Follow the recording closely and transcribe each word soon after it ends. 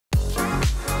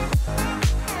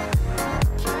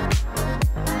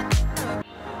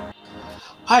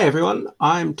Hi everyone,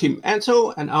 I'm Tim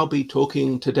Ansell and I'll be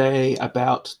talking today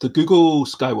about the Google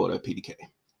Skywater-pdk.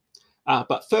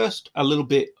 But first, a little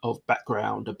bit of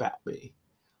background about me.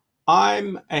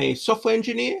 I'm a software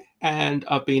engineer and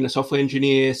I've been a software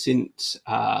engineer since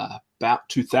about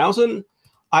 2000.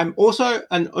 I'm also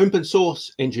an open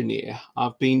source engineer.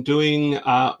 I've been doing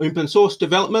open source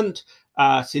development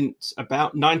since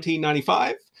about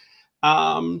 1995.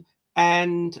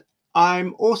 And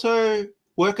I'm also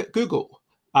work at Google.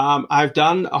 I've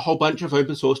done a whole bunch of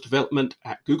open source development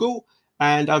at Google,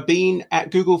 and I've been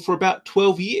at Google for about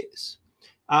 12 years.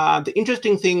 The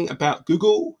interesting thing about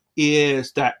Google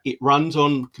is that it runs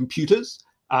on computers.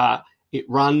 It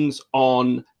runs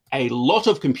on a lot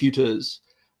of computers,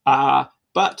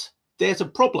 but there's a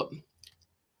problem.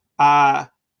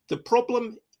 The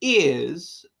problem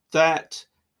is that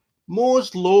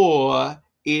Moore's law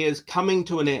is coming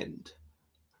to an end.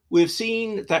 We've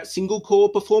seen that single core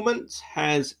performance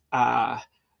has no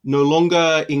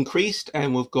longer increased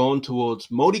and we've gone towards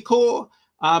multi-core,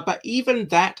 but even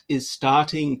that is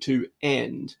starting to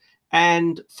end.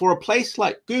 And for a place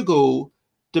like Google,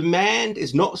 demand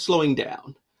is not slowing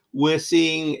down. We're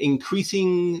seeing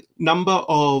increasing number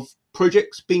of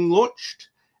projects being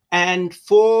launched. And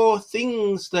for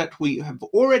things that we have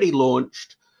already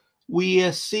launched, we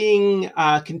are seeing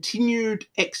continued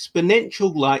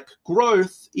exponential-like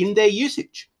growth in their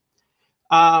usage.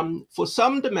 For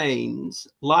some domains,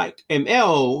 like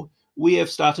ML, we have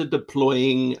started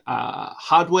deploying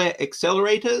hardware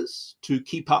accelerators to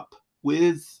keep up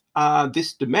with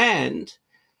this demand,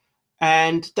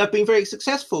 and they've been very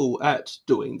successful at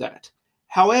doing that.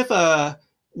 However,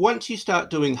 once you start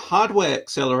doing hardware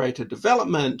accelerator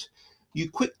development, you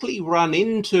quickly run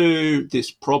into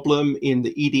this problem in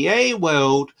the EDA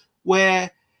world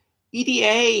where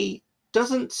EDA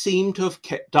doesn't seem to have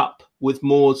kept up with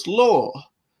Moore's law.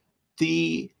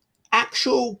 The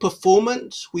actual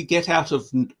performance we get out of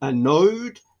a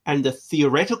node and the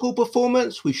theoretical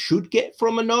performance we should get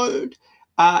from a node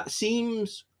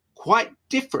seems quite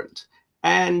different.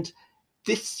 And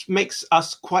this makes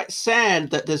us quite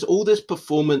sad that there's all this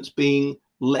performance being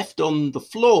left on the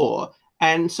floor.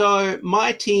 And so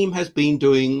my team has been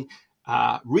doing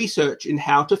research in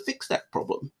how to fix that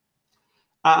problem.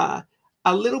 A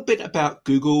little bit about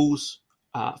Google's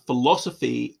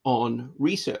philosophy on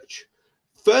research.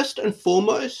 First and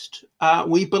foremost,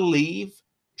 we believe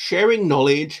sharing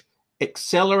knowledge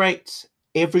accelerates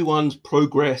everyone's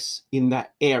progress in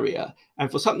that area.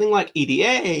 And for something like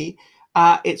EDA,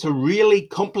 it's a really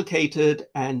complicated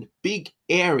and big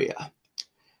area.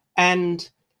 And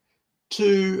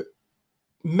to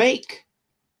make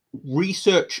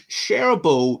research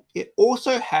shareable, it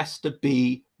also has to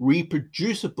be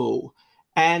reproducible.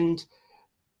 And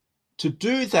to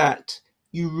do that,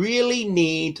 you really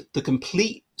need the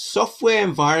complete software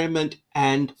environment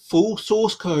and full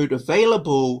source code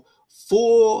available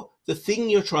for the thing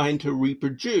you're trying to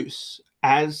reproduce,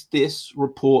 as this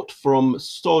report from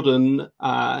Stodden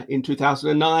in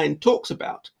 2009 talks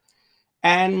about.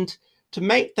 And to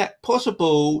make that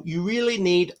possible, you really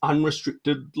need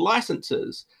unrestricted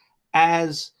licenses,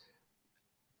 as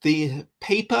the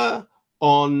paper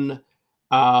on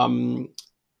the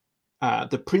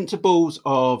principles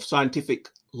of scientific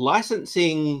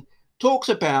licensing talks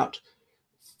about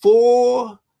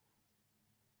to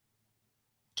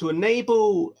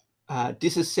enable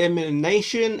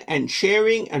dissemination and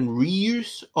sharing and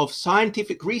reuse of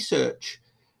scientific research,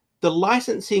 the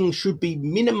licensing should be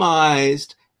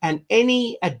minimized, and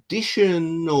any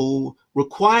additional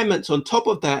requirements on top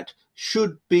of that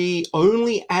should be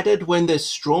only added when there's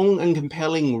strong and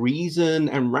compelling reason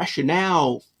and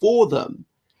rationale for them.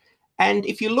 And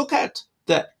if you look at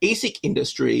the ASIC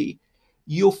industry,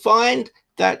 you'll find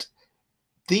that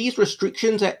these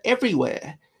restrictions are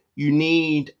everywhere. You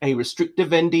need a restrictive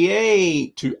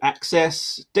NDA to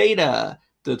access data.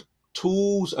 The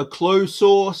tools are closed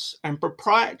source and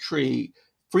proprietary.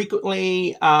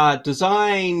 Frequently,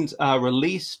 designs are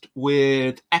released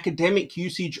with academic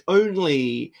usage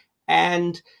only,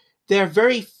 and there are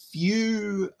very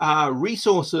few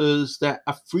resources that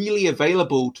are freely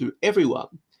available to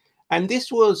everyone. And this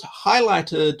was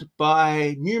highlighted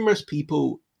by numerous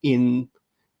people in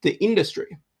the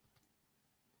industry.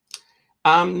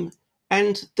 And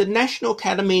the National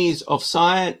Academies of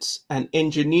Science and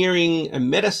Engineering and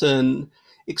Medicine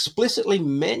explicitly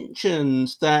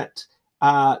mentions that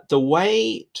the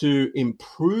way to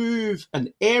improve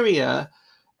an area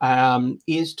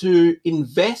is to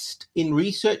invest in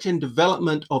research and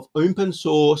development of open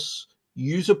source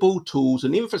usable tools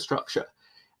and infrastructure.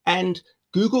 And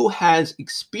Google has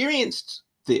experienced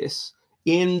this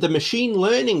in the machine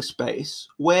learning space,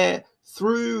 where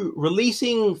through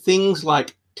releasing things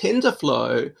like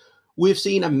TensorFlow, we've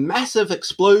seen a massive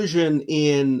explosion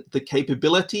in the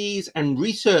capabilities and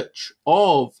research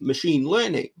of machine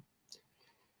learning.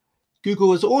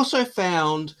 Google has also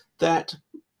found that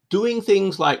doing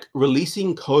things like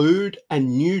releasing code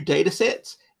and new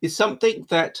datasets is something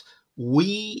that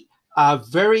we are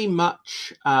very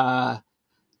much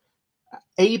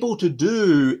able to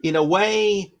do in a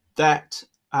way that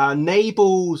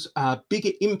enables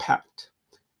bigger impact.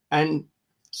 And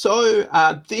so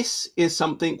this is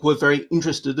something we're very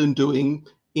interested in doing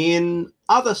in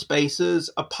other spaces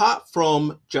apart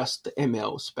from just the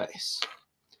ML space.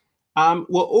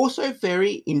 We're also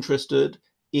very interested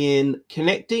in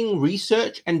connecting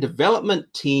research and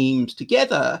development teams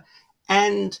together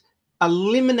and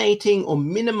eliminating or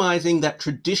minimizing that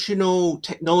traditional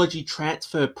technology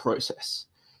transfer process.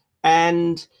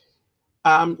 And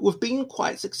we've been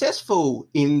quite successful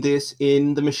in this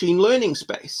in the machine learning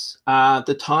space.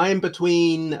 The time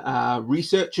between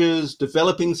researchers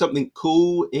developing something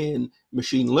cool in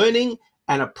machine learning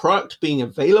and a product being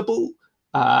available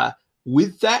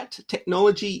with that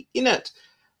technology in it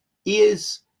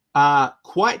is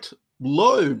quite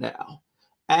low now.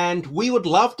 And we would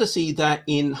love to see that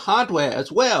in hardware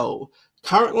as well.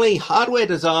 Currently, hardware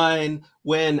design,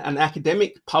 when an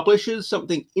academic publishes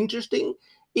something interesting,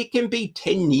 it can be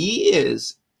 10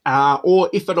 years, or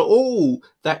if at all,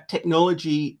 that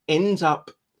technology ends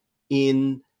up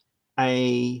in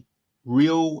a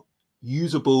real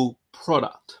usable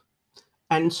product.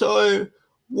 And so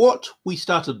what we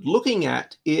started looking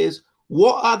at is,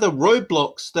 what are the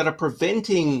roadblocks that are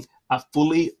preventing a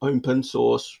fully open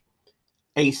source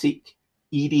ASIC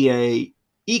EDA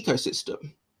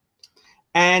ecosystem?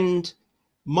 And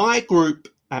my group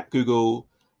at Google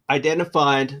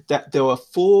identified that there were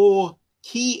 4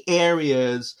 key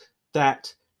areas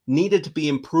that needed to be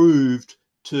improved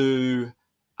to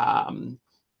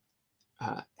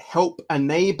help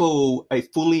enable a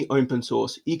fully open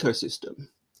source ecosystem.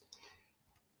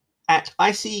 At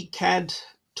ICCAD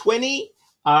 20,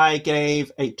 I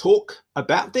gave a talk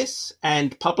about this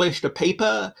and published a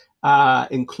paper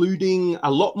including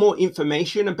a lot more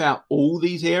information about all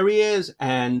these areas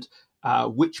and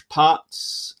which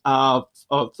parts of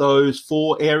those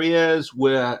 4 areas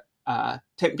we're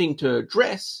attempting to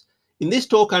address. In this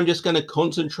talk, I'm just going to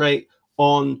concentrate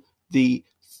on the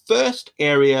first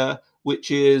area,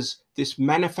 which is this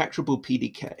manufacturable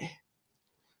PDK.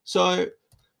 So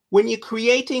when you're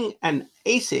creating an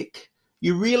ASIC,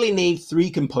 you really need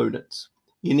 3 components.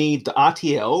 You need the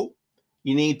RTL,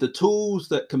 you need the tools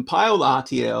that compile the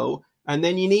RTL, and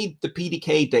then you need the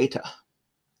PDK data.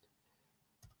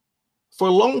 For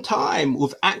a long time,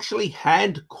 we've actually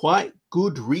had quite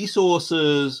good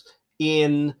resources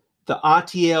in the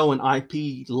RTL and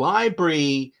IP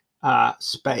library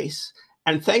space.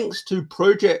 And thanks to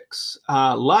projects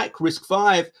like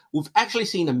RISC-V, we've actually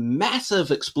seen a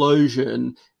massive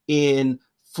explosion in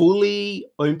fully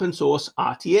open source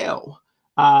RTL.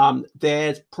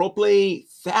 There's probably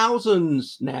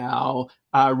thousands now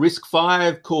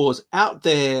RISC-V cores out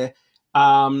there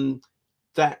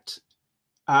that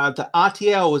the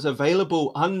RTL is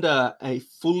available under a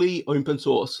fully open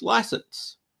source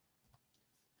license.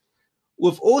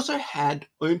 We've also had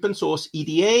open source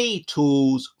EDA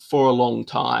tools for a long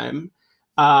time.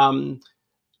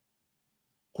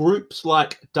 Groups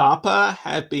like DARPA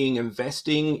have been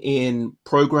investing in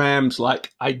programs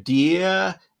like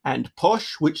IDEA and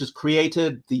POSH, which has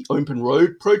created the Open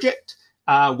Road project,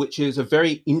 which is a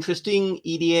very interesting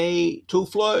EDA tool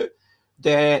flow.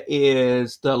 There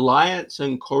is the Alliance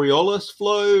and Coriolis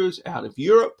flows out of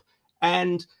Europe,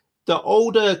 and the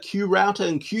older QRouter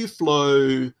and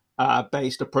QFlow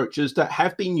based approaches that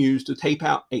have been used to tape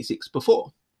out ASICs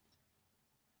before.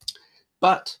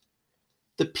 But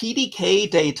the PDK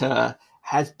data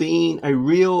has been a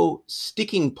real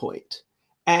sticking point.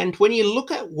 And when you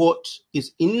look at what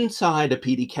is inside a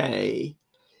PDK,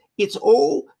 it's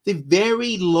all the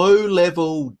very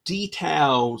low-level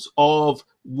details of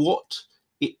what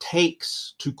it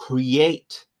takes to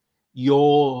create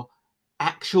your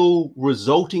actual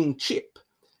resulting chip.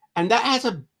 And that has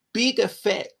a big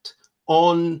effect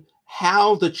on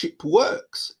how the chip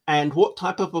works and what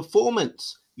type of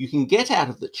performance you can get out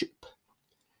of the chip.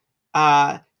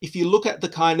 If you look at the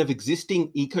kind of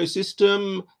existing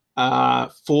ecosystem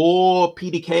for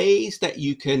PDKs that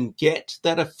you can get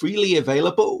that are freely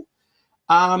available,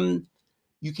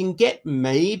 you can get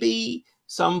maybe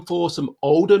some for some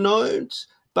older nodes,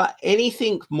 but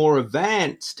anything more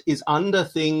advanced is under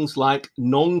things like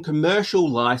non-commercial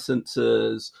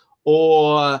licenses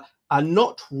or are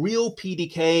not real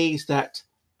PDKs that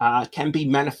can be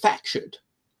manufactured.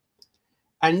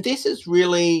 And this is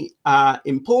really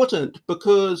important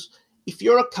because if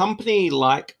you're a company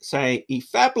like, say,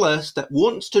 eFabless that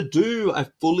wants to do a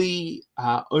fully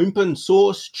open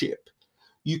source chip,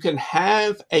 you can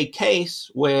have a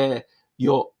case where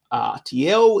your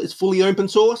RTL is fully open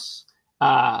source,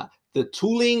 the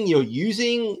tooling you're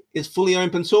using is fully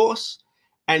open source,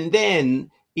 and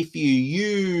then if you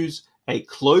use a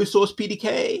closed source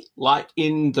PDK, like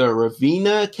in the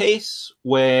Ravenna case,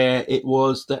 where it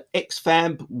was the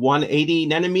XFAB 180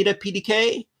 nanometer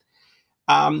PDK,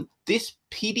 this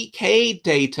PDK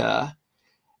data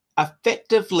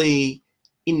effectively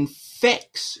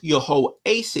infects your whole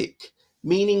ASIC,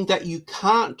 meaning that you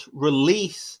can't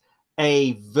release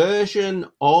a version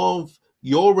of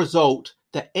your result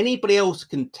that anybody else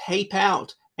can tape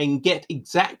out and get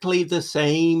exactly the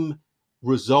same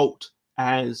result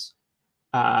as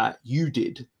you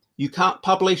did. You can't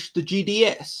publish the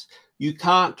GDS. You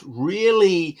can't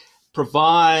really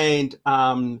provide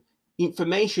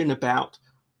information about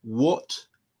what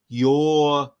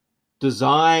your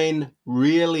design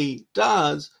really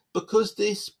does, because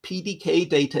this PDK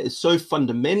data is so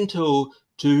fundamental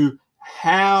to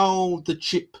how the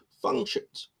chip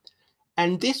functions.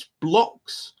 And this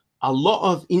blocks a lot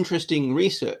of interesting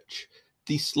research.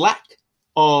 This lack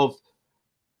of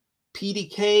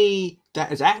PDK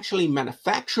that is actually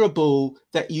manufacturable,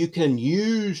 that you can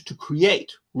use to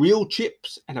create real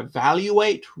chips and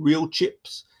evaluate real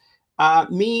chips,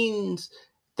 means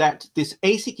that this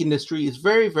ASIC industry is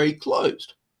very, very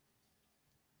closed.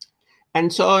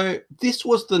 And so this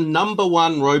was the number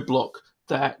one roadblock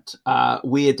that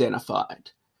we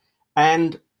identified.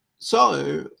 And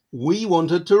so we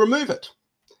wanted to remove it.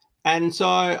 And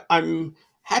so I'm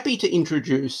happy to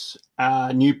introduce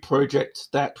a new project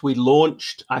that we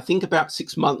launched, I think about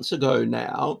 6 months ago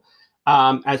now,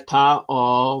 as part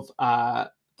of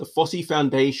the FOSSI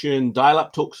Foundation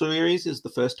Dial-Up Talk Series. Is the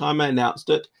first time I announced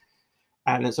it.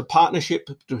 And it's a partnership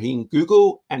between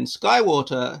Google and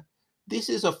Skywater. This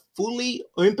is a fully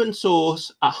open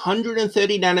source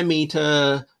 130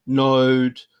 nanometer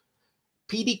node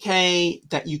PDK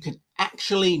that you can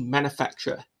actually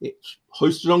manufacture. It's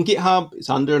hosted on GitHub. It's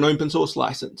under an open source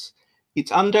license.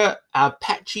 It's under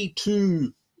Apache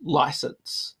 2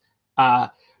 license.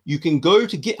 You can go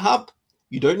to GitHub.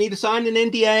 You don't need to sign an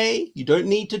NDA. You don't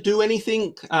need to do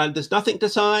anything. There's nothing to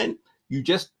sign. You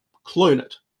just clone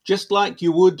it, just like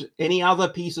you would any other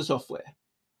piece of software.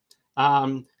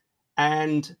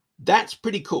 And that's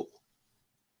pretty cool.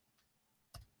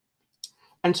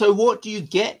 And so what do you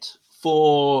get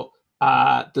for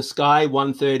the Sky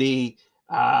 130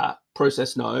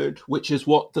 process node, which is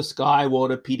what the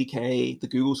Skywater-pdk, the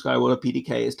Google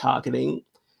Skywater-pdk is targeting?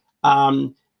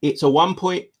 It's a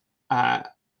 1.8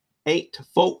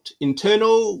 volt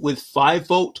internal with 5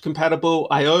 volt compatible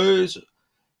IOs.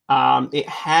 It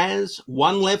has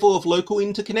 1 level of local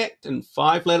interconnect and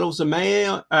 5 levels of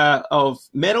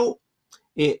metal.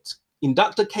 It's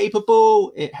inductor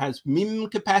capable. It has MIM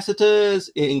capacitors.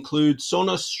 It includes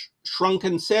Sonos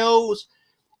shrunken cells.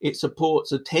 It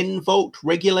supports a 10 volt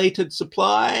regulated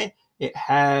supply. It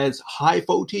has high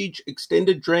voltage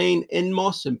extended drain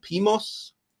NMOS and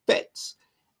PMOS FETs.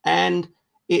 And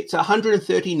it's a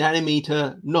 130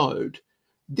 nanometer node.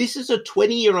 This is a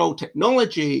 20-year-old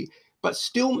technology, but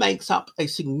still makes up a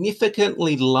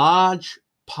significantly large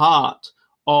part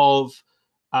of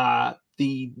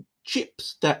the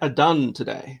chips that are done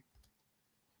today.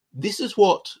 This is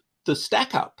what the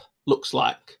stack up looks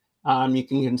like. You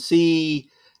can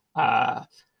see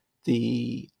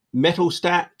the metal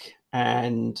stack,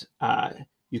 and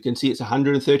you can see it's a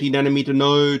 130 nanometer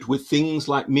node with things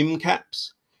like MIM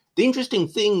caps. The interesting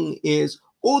thing is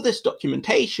all this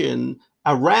documentation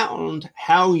around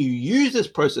how you use this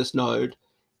process node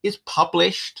is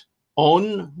published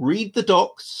on Read the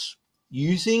Docs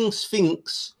using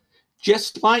Sphinx,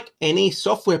 just like any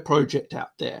software project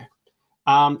out there.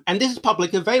 And this is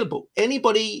publicly available.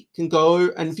 Anybody can go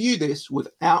and view this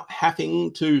without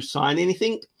having to sign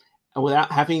anything and without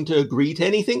having to agree to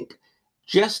anything.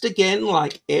 Just again,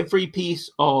 like every piece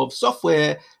of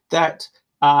software that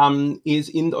is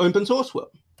in the open source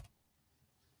world.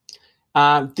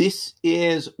 This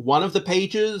is one of the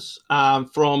pages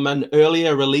from an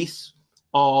earlier release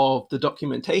of the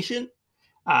documentation.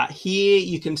 Here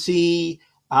you can see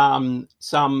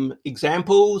some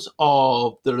examples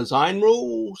of the design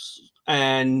rules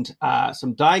and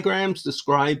some diagrams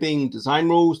describing design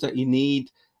rules that you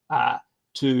need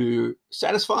to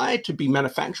satisfy to be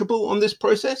manufacturable on this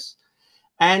process.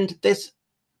 And there's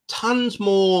tons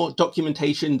more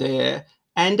documentation there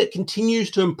and it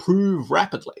continues to improve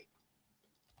rapidly.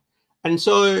 And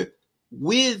so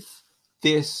with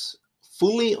this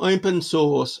fully open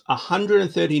source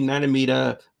 130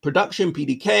 nanometer production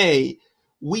PDK,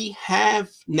 we have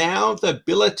now the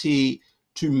ability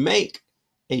to make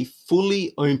a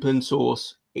fully open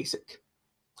source ASIC.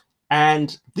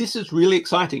 And this is really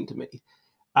exciting to me.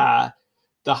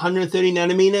 The 130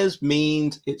 nanometers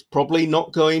means it's probably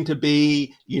not going to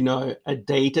be, a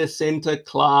data center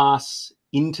class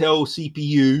Intel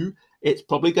CPU. It's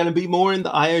probably going to be more in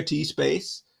the IoT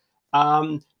space.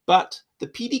 But the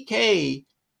PDK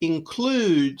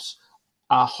includes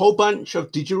a whole bunch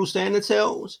of digital standard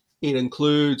cells. It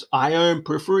includes I/O and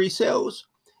periphery cells.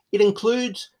 It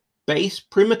includes base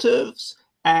primitives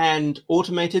and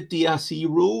automated DRC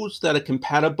rules that are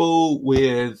compatible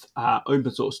with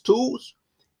open source tools.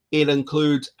 It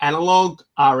includes analog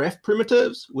RF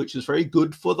primitives, which is very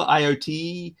good for the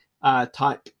IoT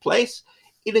type place.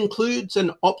 It includes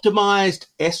an optimized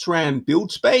SRAM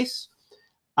build space,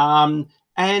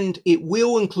 and it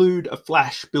will include a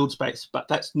flash build space, but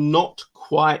that's not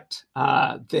quite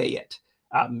there yet.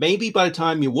 Maybe by the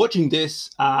time you're watching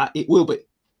this, it will be.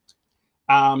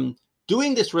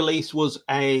 Doing this release was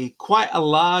quite a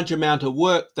large amount of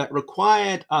work that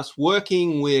required us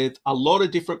working with a lot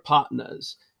of different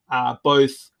partners,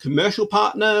 both commercial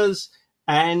partners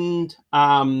and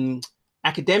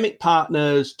academic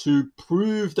partners, to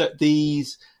prove that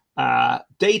these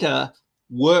data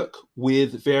work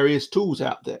with various tools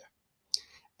out there.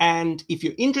 And if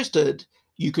you're interested,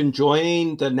 you can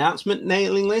join the announcement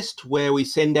mailing list where we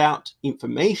send out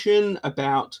information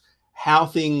about how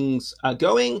things are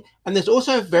going. And there's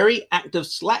also a very active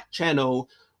Slack channel,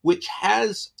 which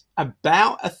has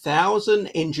about 1,000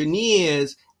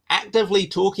 engineers actively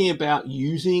talking about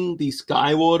using the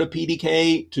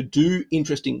skywater-pdk to do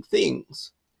interesting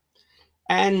things.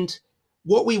 And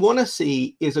what we want to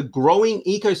see is a growing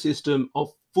ecosystem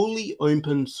of fully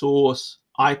open source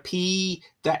IP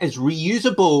that is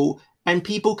reusable and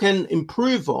people can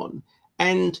improve on.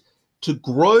 And to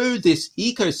grow this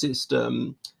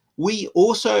ecosystem, we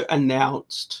also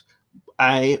announced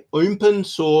an open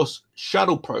source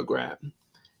shuttle program.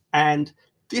 And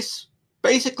this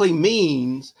basically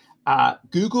means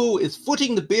Google is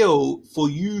footing the bill for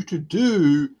you to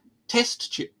do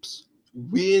test chips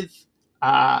with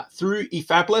through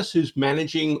eFabless, who's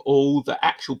managing all the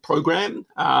actual program.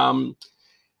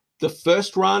 The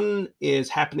first run is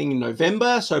happening in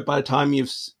November, so by the time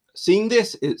you've seen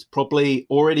this, it's probably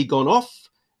already gone off.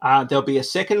 There'll be a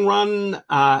second run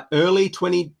early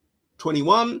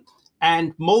 2021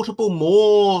 and multiple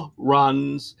more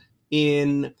runs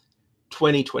in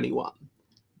 2021.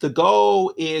 The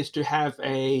goal is to have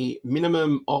a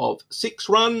minimum of 6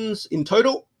 runs in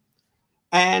total,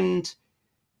 and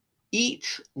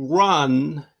each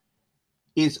run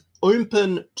is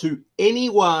open to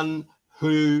anyone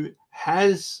who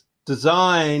has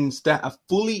designs that are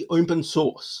fully open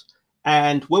source.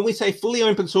 And when we say fully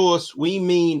open source, we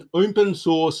mean open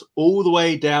source all the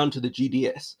way down to the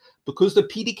GDS. Because the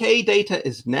PDK data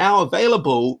is now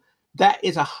available, that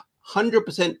is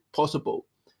 100% possible.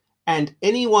 And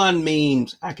anyone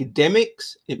means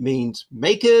academics, it means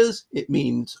makers, it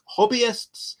means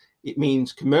hobbyists, it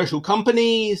means commercial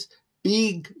companies,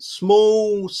 big,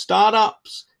 small,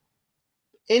 startups,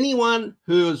 anyone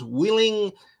who is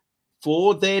willing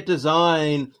for their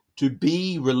design to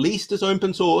be released as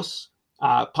open source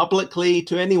publicly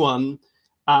to anyone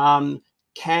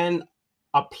can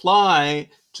apply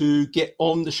to get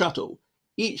on the shuttle.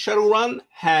 Each shuttle run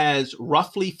has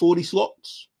roughly 40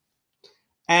 slots.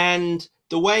 And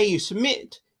the way you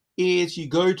submit is you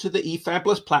go to the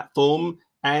eFabless platform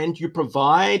and you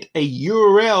provide a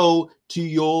URL to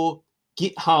your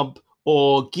GitHub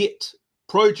or Git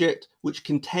project which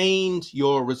contains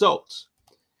your results.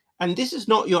 And this is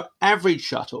not your average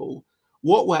shuttle.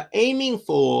 What we're aiming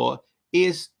for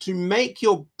is to make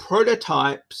your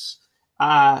prototypes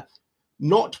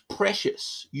not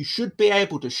precious. You should be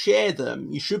able to share them.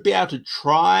 You should be able to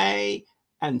try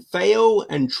and fail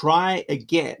and try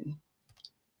again.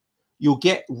 You'll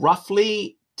get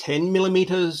roughly 10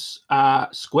 millimeters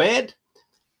squared,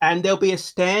 and there'll be a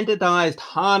standardized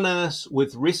harness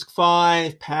with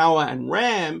RISC-V power and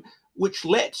RAM, which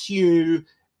lets you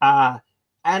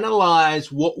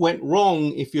analyze what went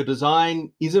wrong if your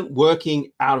design isn't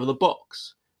working out of the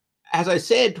box. As I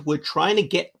said, we're trying to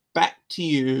get back to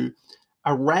you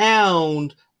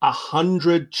around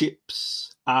 100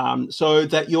 chips so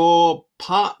that your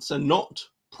parts are not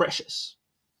precious.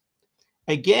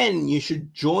 Again, you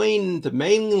should join the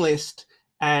mailing list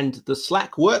and the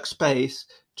Slack workspace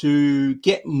to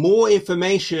get more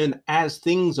information as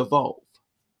things evolve.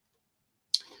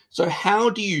 So how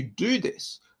do you do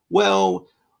this? Well,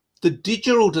 the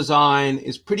digital design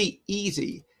is pretty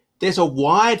easy. There's a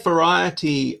wide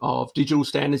variety of digital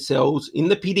standard cells in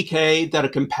the PDK that are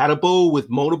compatible with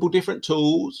multiple different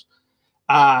tools.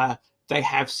 They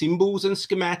have symbols and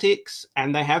schematics,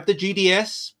 and they have the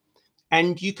GDS.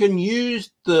 And you can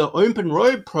use the Open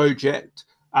Road project,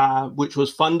 which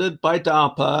was funded by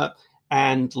DARPA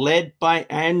and led by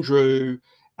Andrew,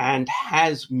 and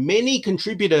has many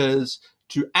contributors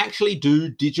to actually do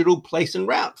digital place and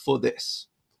route for this.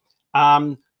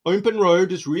 Open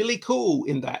Road is really cool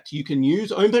in that you can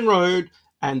use Open Road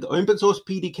and the open source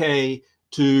PDK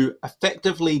to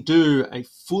effectively do a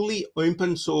fully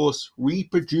open source,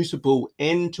 reproducible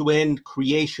end-to-end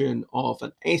creation of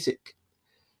an ASIC.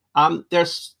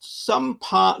 There's some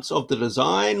parts of the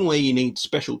design where you need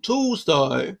special tools,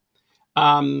 though.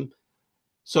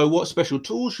 So what special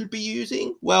tools should be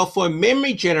using? Well, for a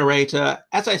memory generator,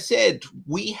 as I said,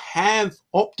 we have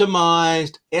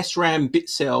optimized SRAM bit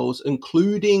cells,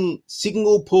 including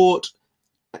single port,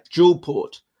 dual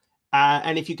port.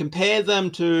 And if you compare them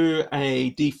to a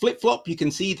D flip-flop, you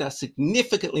can see they're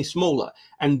significantly smaller.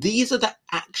 And these are the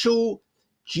actual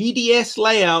GDS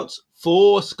layouts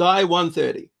for Sky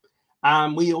 130.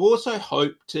 We also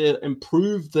hope to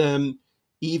improve them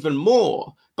even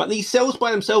more. But these cells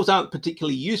by themselves aren't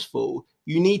particularly useful.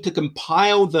 You need to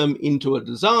compile them into a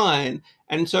design.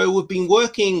 And so we've been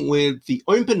working with the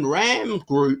Open RAM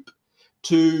group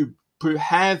to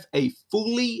have a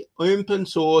fully open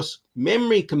source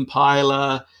memory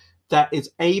compiler that is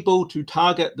able to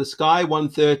target the Sky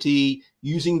 130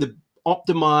 using the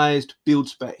optimized build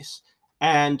space.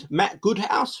 And Matt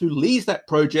Goodhouse, who leads that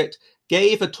project,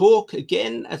 gave a talk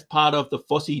again as part of the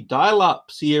FOSSI Dial-Up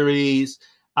series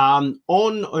on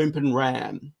Open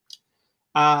RAM.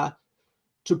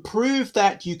 To prove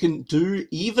that you can do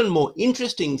even more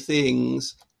interesting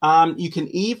things, you can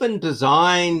even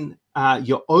design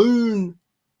your own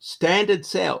standard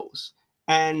cells.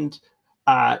 And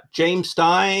James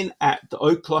Stein at the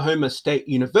Oklahoma State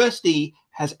University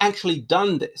has actually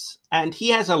done this. And he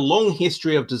has a long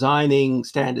history of designing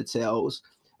standard cells.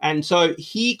 And so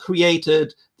he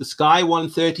created the Sky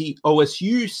 130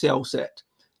 OSU cell set,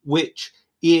 which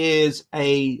is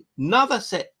another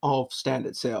set of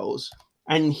standard cells.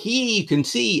 And here you can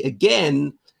see,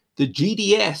 again, the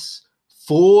GDS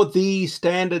for these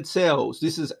standard cells.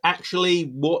 This is actually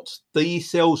what these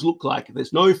cells look like.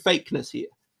 There's no fakeness here.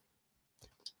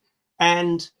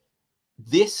 And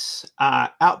this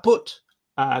output,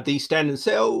 these standard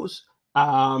cells,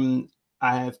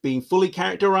 have been fully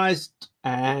characterized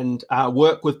and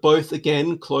work with both,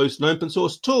 again, closed and open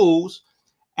source tools.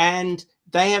 And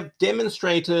they have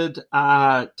demonstrated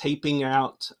taping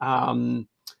out ARM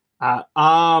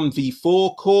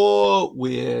v4 core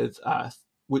with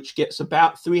which gets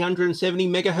about 370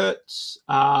 megahertz.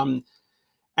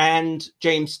 And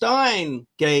James Stein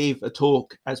gave a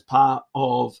talk as part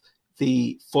of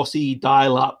the FOSSI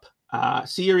Dial-Up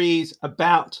series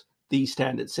about these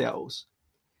standard cells.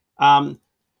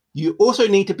 You also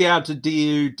need to be able to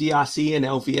do DRC and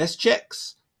LVS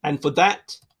checks. And for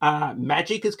that,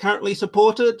 Magic is currently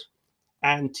supported.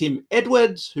 And Tim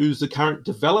Edwards, who's the current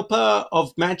developer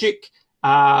of Magic,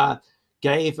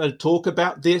 gave a talk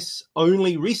about this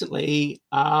only recently.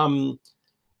 And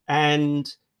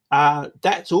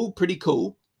that's all pretty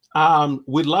cool.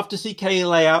 We'd love to see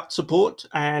K-layout support,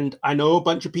 and I know a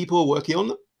bunch of people are working on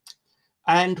them.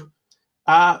 And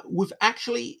we've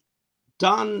actually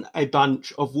done a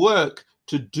bunch of work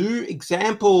to do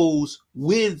examples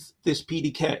with this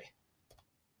PDK.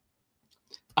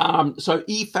 So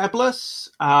eFabless,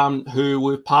 who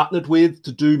we've partnered with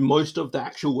to do most of the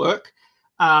actual work,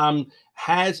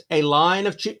 has a line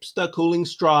of chips they're calling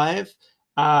Strive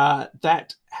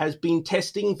that has been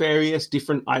testing various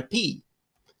different IP.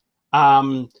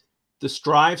 The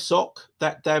Strive SoC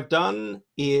that they've done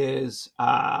is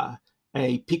a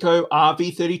Pico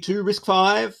RV32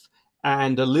 RISC-V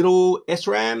and a little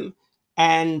SRAM,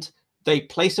 and they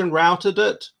place and routed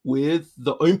it with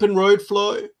the Open Road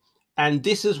flow, and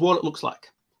this is what it looks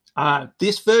like.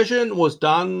 This version was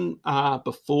done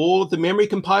before the memory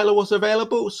compiler was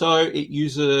available, so it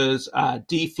uses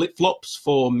D flip-flops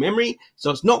for memory, so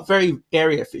it's not very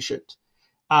area efficient.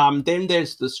 Then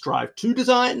there's the Strive 2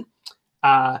 design,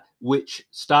 which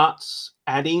starts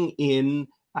adding in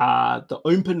the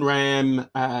Open RAM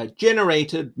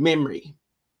generated memory.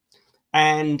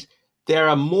 And there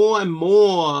are more and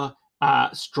more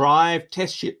Strive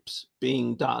test chips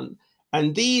being done,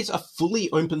 and these are fully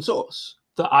open source.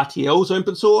 The RTL is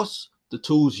open source. The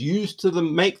tools used to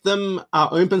make them are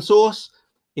open source.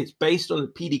 It's based on a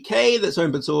PDK that's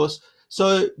open source.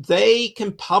 So they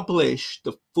can publish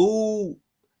the full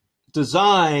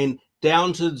design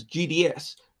down to the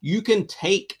GDS. You can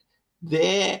take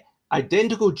their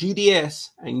identical GDS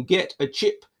and get a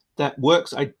chip that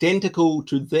works identical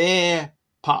to their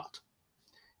part.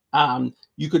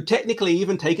 You could technically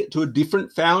even take it to a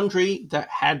different foundry that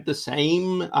had the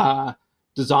same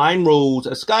design rules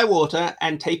as Skywater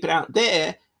and tape it out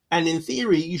there. And in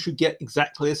theory, you should get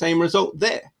exactly the same result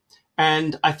there.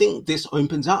 And I think this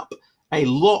opens up a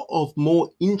lot of more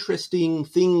interesting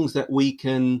things that we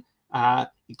can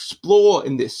explore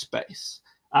in this space.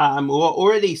 We're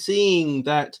already seeing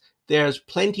that there's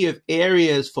plenty of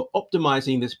areas for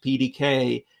optimizing this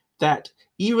PDK that,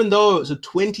 even though it's a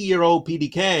 20-year-old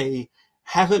PDK,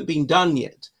 haven't been done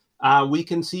yet. We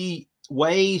can see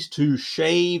ways to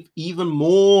shave even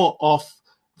more off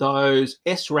those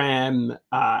SRAM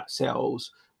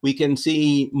cells. We can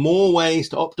see more ways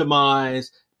to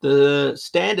optimize the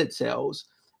standard cells,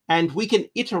 and we can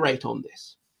iterate on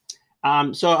this.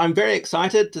 So I'm very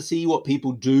excited to see what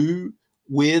people do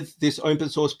with this open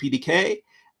source PDK.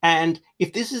 And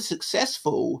if this is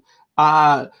successful,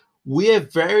 we're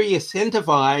very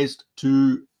incentivized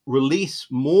to release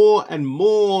more and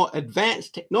more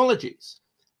advanced technologies.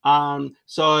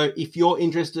 So if you're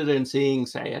interested in seeing,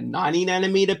 say, a 90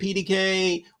 nanometer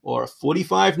PDK or a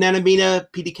 45 nanometer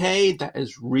PDK that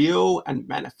is real and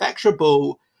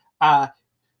manufacturable,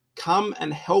 come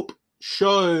and help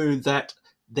show that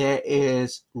there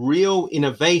is real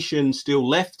innovation still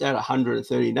left at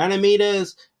 130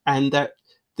 nanometers, and that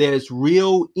there's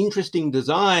real interesting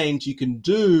designs you can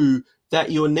do that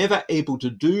you were never able to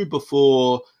do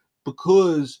before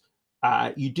because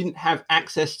you didn't have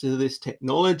access to this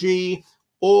technology,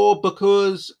 or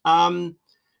because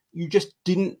you just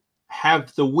didn't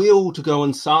have the will to go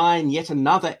and sign yet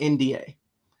another NDA.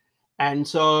 And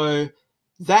so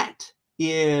that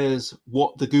is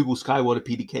what the Google Skywater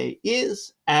PDK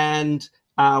is, and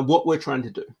what we're trying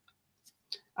to do.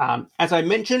 As I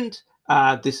mentioned,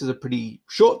 this is a pretty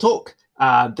short talk.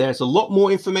 There's a lot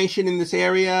more information in this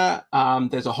area.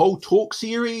 There's a whole talk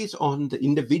series on the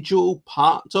individual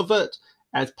parts of it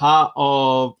as part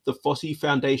of the FOSSI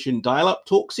Foundation Dial-Up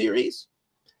talk series.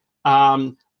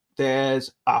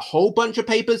 There's a whole bunch of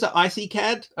papers at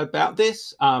ICCAD about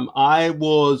this. I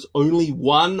was only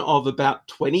one of about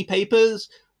 20 papers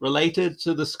related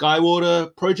to the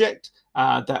Skywater project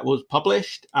that was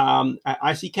published at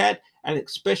ICCAD, and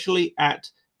especially at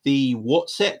the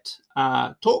WhatSet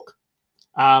talk,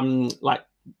 like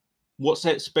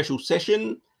WhatSet special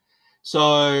session.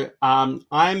 So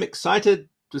I'm excited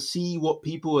to see what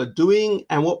people are doing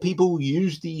and what people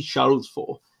use these shuttles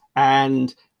for.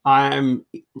 And I'm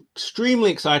extremely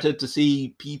excited to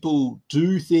see people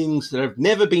do things that have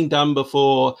never been done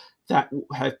before, that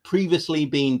have previously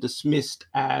been dismissed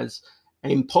as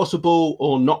impossible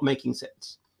or not making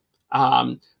sense.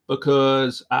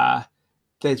 Because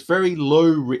there's very low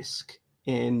risk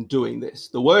in doing this.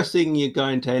 The worst thing you're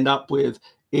going to end up with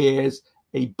is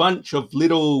a bunch of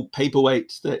little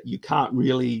paperweights that you can't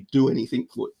really do anything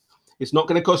with. It's not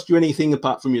going to cost you anything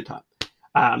apart from your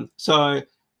time. So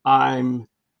I'm,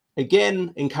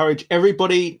 again, encourage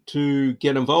everybody to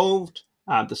get involved.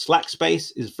 The Slack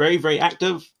space is very, very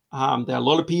active. There are a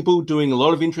lot of people doing a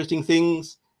lot of interesting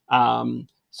things.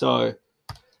 So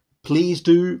please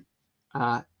do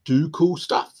cool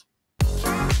stuff.